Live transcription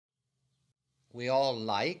We all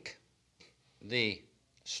like the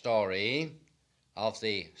story of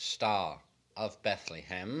the Star of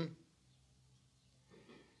Bethlehem,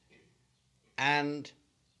 and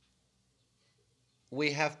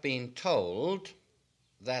we have been told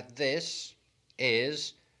that this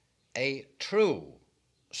is a true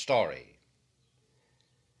story,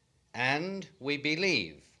 and we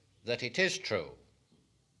believe that it is true.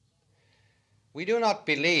 We do not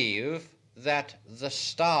believe that the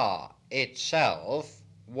star itself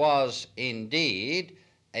was indeed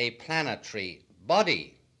a planetary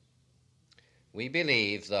body. We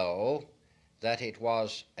believe, though, that it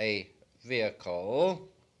was a vehicle,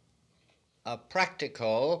 a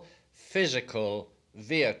practical, physical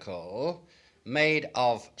vehicle made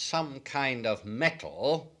of some kind of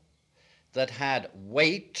metal that had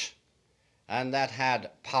weight and that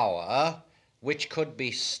had power, which could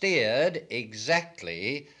be steered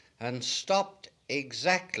exactly and stopped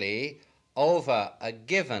exactly over a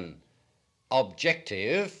given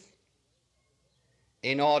objective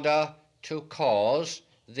in order to cause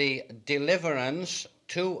the deliverance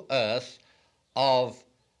to Earth of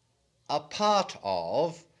a part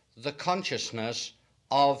of the consciousness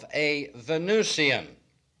of a Venusian.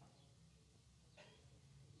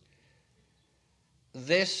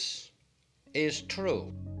 This is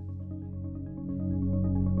true.